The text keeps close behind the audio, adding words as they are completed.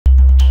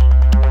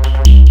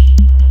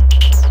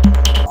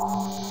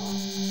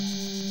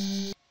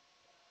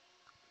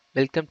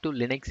Welcome to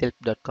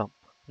linuxhelp.com.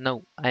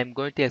 Now I am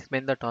going to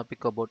explain the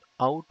topic about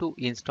how to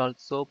install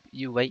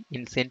SoapUI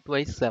in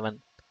CentOS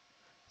 7.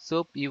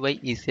 SoapUI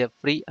is a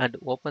free and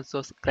open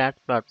source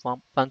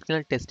cross-platform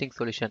functional testing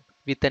solution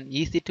with an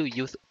easy to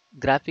use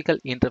graphical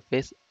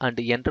interface and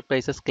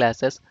enterprises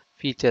classes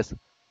features.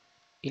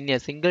 In a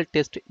single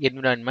test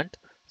environment,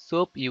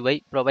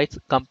 SoapUI provides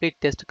complete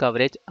test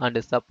coverage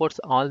and supports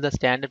all the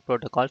standard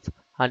protocols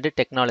and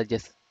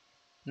technologies.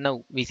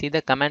 Now we see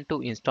the command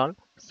to install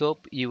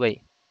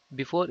SoapUI.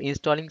 Before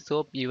installing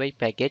SoapUI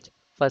package,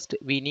 first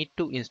we need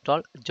to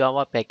install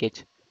Java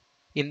package.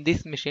 In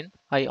this machine,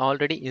 I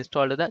already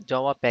installed the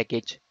Java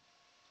package.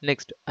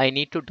 Next, I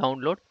need to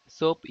download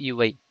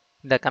SoapUI.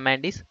 The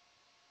command is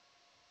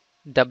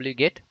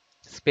wget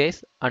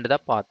space and the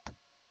path.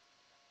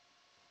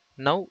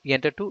 Now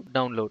enter to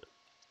download.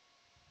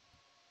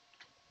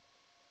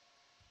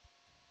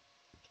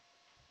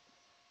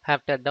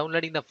 After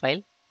downloading the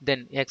file,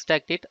 then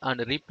extract it and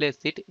replace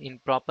it in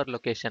proper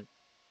location.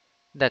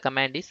 The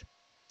command is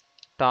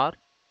tar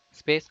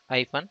space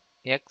hyphen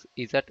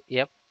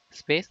xzf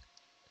space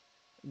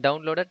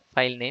downloaded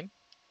file name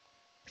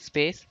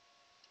space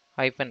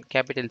hyphen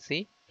capital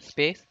C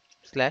space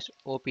slash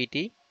opt.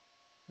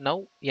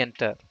 Now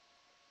enter.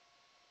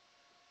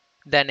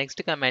 The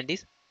next command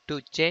is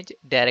to change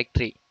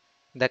directory.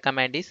 The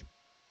command is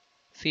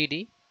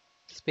cd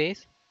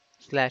space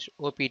slash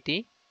opt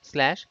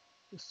slash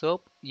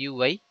soap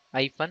ui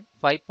hyphen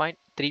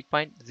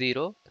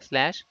 5.3.0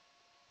 slash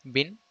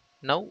bin.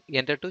 Now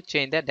enter to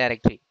change the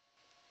directory.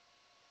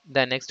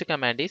 The next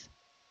command is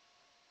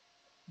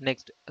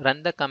next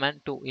run the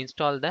command to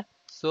install the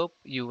soap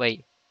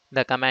UI.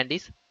 The command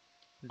is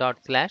dot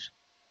slash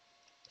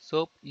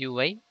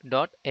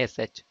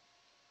soapui.sh.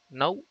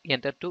 Now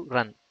enter to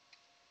run.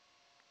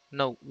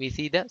 Now we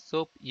see the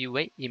soap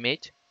UI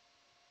image.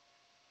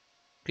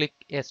 Click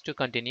yes to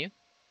continue.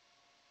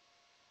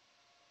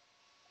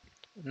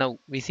 Now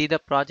we see the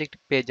project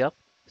page of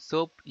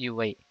soap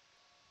UI.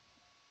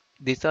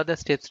 These are the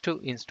steps to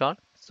install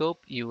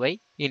soap UI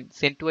in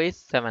CentOS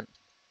 7.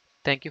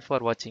 Thank you for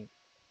watching.